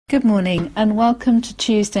Good morning and welcome to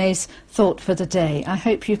Tuesday's Thought for the Day. I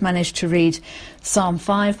hope you've managed to read Psalm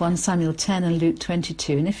 5, 1 Samuel 10 and Luke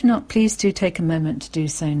 22, and if not, please do take a moment to do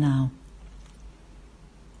so now.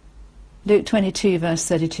 Luke 22 verse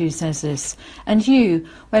 32 says this, "And you,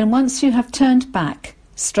 when once you have turned back,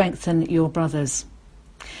 strengthen your brothers."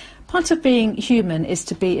 Part of being human is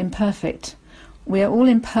to be imperfect. We are all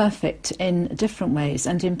imperfect in different ways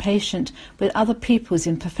and impatient with other people's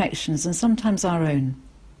imperfections and sometimes our own.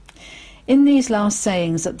 In these last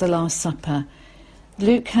sayings at the Last Supper,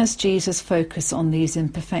 Luke has Jesus focus on these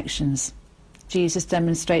imperfections. Jesus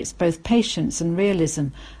demonstrates both patience and realism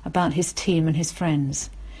about his team and his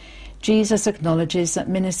friends. Jesus acknowledges that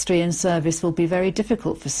ministry and service will be very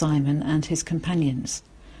difficult for Simon and his companions.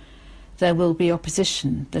 There will be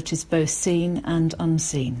opposition that is both seen and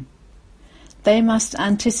unseen. They must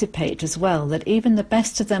anticipate as well that even the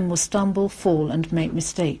best of them will stumble, fall and make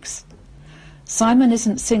mistakes. Simon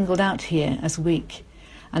isn't singled out here as weak,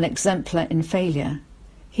 an exemplar in failure.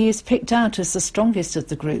 He is picked out as the strongest of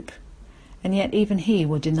the group, and yet even he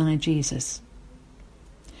will deny Jesus.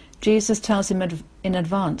 Jesus tells him in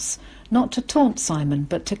advance not to taunt Simon,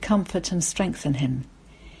 but to comfort and strengthen him.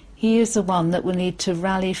 He is the one that will need to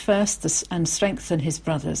rally first and strengthen his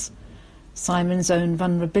brothers. Simon's own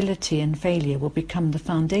vulnerability and failure will become the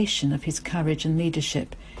foundation of his courage and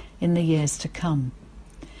leadership in the years to come.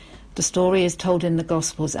 The story is told in the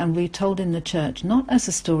Gospels and retold in the Church not as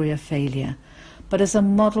a story of failure, but as a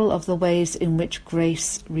model of the ways in which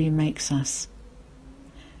grace remakes us.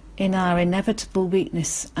 In our inevitable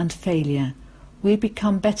weakness and failure, we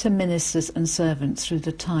become better ministers and servants through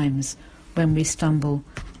the times when we stumble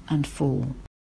and fall.